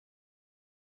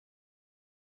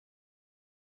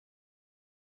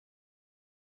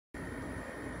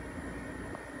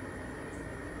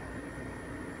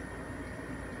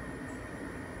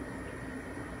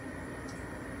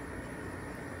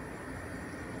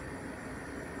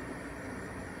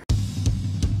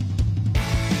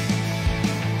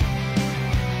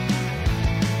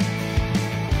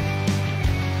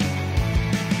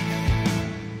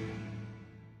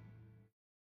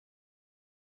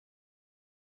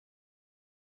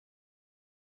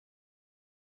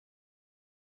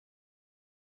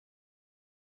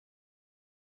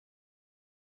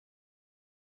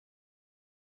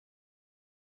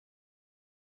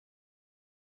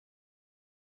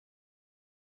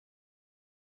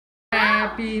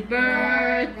Happy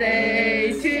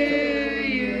birthday to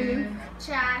you.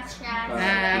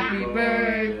 Happy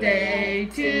birthday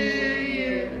to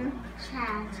you.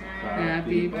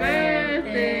 Happy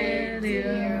birthday,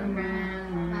 dear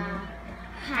Mama.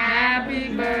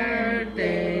 Happy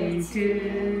birthday to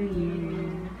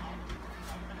you.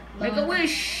 Make a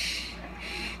wish.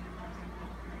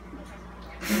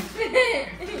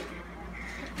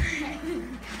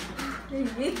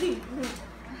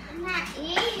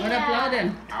 What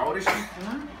applauding? How old is she?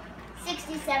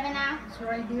 67 now. It's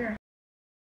right here.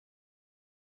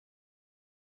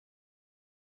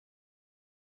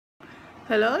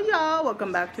 Hello y'all,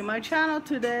 welcome back to my channel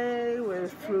today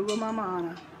with Frugal Mama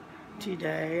Anna.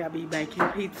 Today I'll be making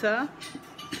pizza.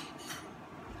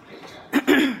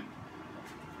 I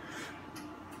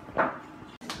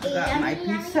got my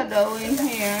pizza dough in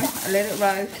here. I let it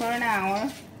rise for an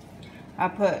hour. I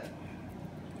put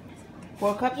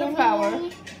 4 cups of flour,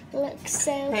 Looks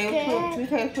so 2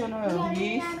 tablespoons of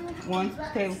yeast, 1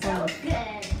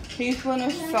 teaspoon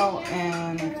of salt,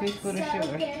 and a teaspoon of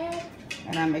sugar.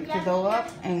 And I mix the dough up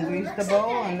and grease the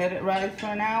bowl and let it rise for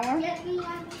an hour.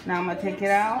 Now I'm going to take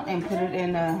it out and put it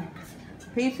in a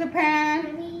pizza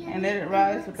pan and let it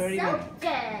rise for 30 minutes.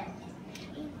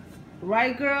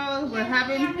 Right, girls? We're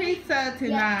having pizza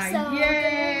tonight.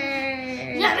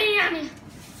 Yay! Yummy, yummy.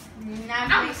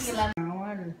 Now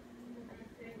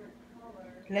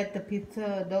let the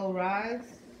pizza dough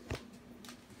rise.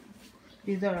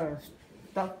 These are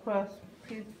stuffed crust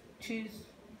cheese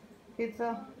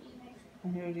pizza.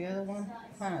 And here's the other one.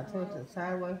 Kind of tilted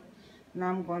sideways.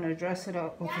 Now I'm going to dress it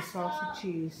up with the sausage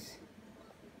cheese.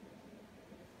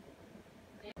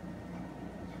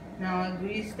 Now I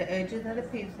grease the edges of the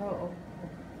pizza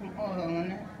with oil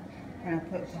on it. And I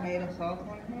put tomato sauce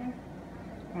on here.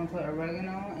 I'm going to put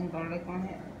oregano and garlic on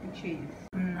it and cheese.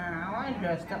 Now I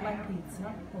dressed up my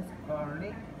pizza with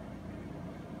garlic,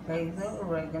 basil,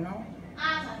 oregano,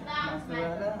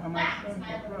 mozzarella, and mushroom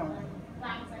pepperoni.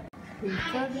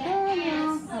 Pizza done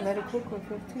now. I let it cook for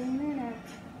 15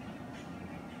 minutes.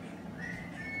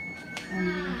 And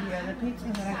here's the other pizza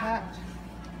that I got.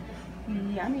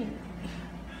 Yummy.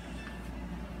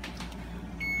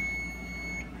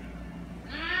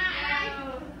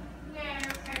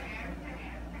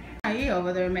 Are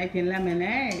over there making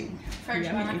lemonade? For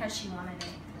Joanna because she wanted it.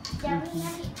 Yummy.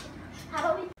 How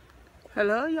about we?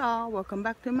 Hello y'all, welcome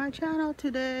back to my channel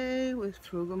today with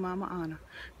Frugal Mama Anna.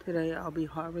 Today I'll be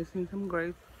harvesting some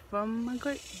grapes from my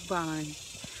grapevine.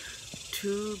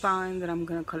 2 vines that I'm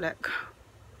gonna collect.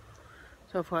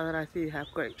 So far that I see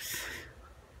have grapes.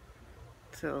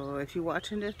 So if you're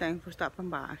watching this, thanks for stopping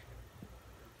by.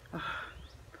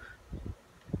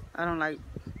 I don't like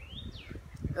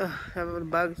having the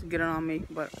bugs getting on me,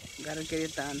 but gotta get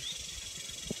it done.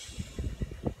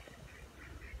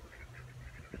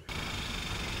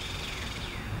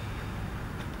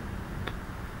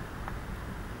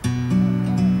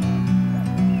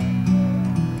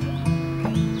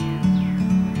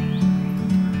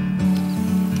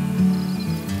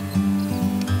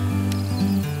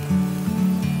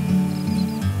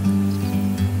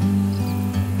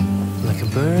 Like a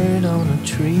bird on a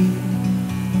tree,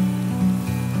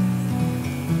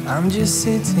 I'm just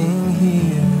sitting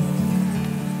here.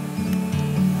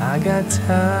 I got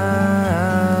time,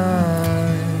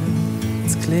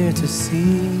 it's clear to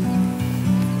see.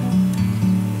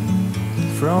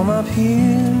 From up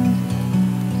here,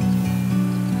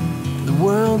 the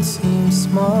world seems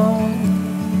small.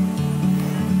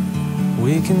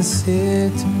 We can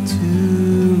sit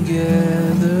together.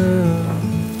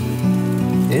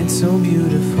 It's so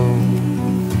beautiful,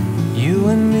 you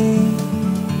and me.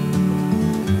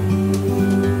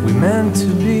 We meant to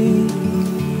be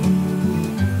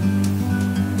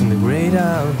in the great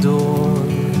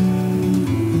outdoors,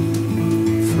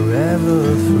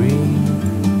 forever free.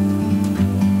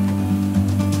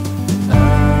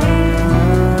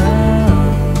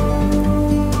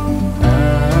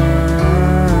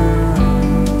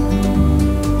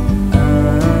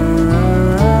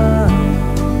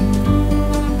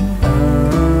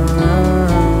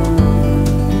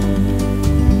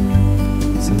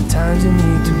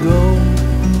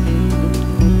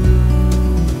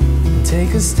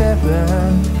 Take a step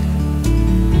back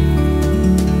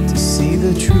to see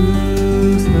the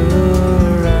truth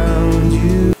around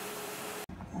you.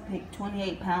 I picked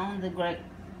 28 pounds of grape,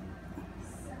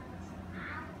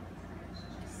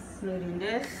 including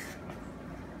this.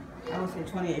 I would say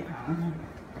 28 pounds,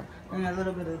 and a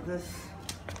little bit of this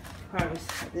harvest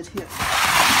this here.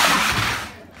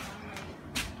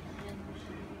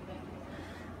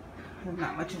 There's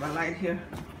not much of a light here.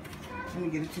 Let me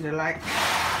get it to the light.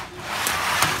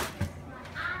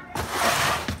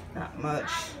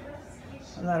 much.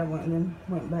 A lot of them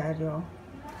went bad, y'all.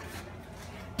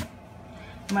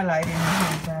 My lighting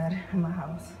went bad in my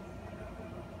house.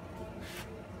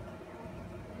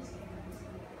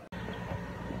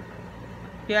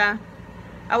 Yeah,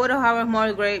 I would have harvested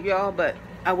more grape, y'all, but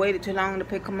I waited too long to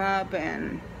pick them up,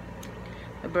 and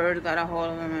the birds got a hold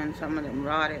of them, and some of them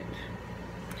rotted.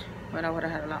 But I would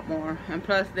have had a lot more. And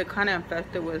plus, they're kind of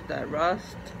infested with that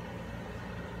rust.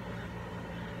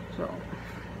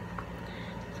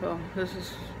 So this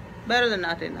is better than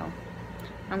nothing, though.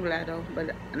 I'm glad, though.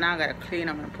 But now I gotta clean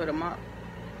them and put them up.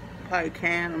 Probably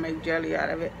can or make jelly out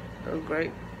of it, those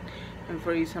grapes, and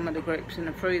freeze some of the grapes in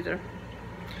the freezer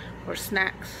for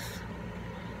snacks.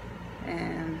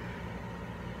 And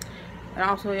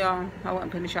also, y'all, I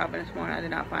went penny shopping this morning. I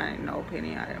did not find no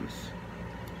penny items.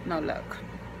 No luck.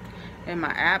 And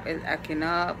my app is acting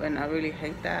up, and I really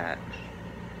hate that.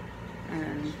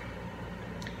 And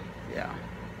yeah.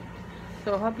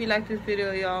 So I hope you like this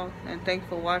video, y'all, and thanks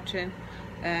for watching.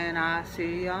 And I'll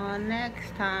see y'all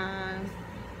next time.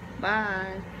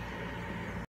 Bye.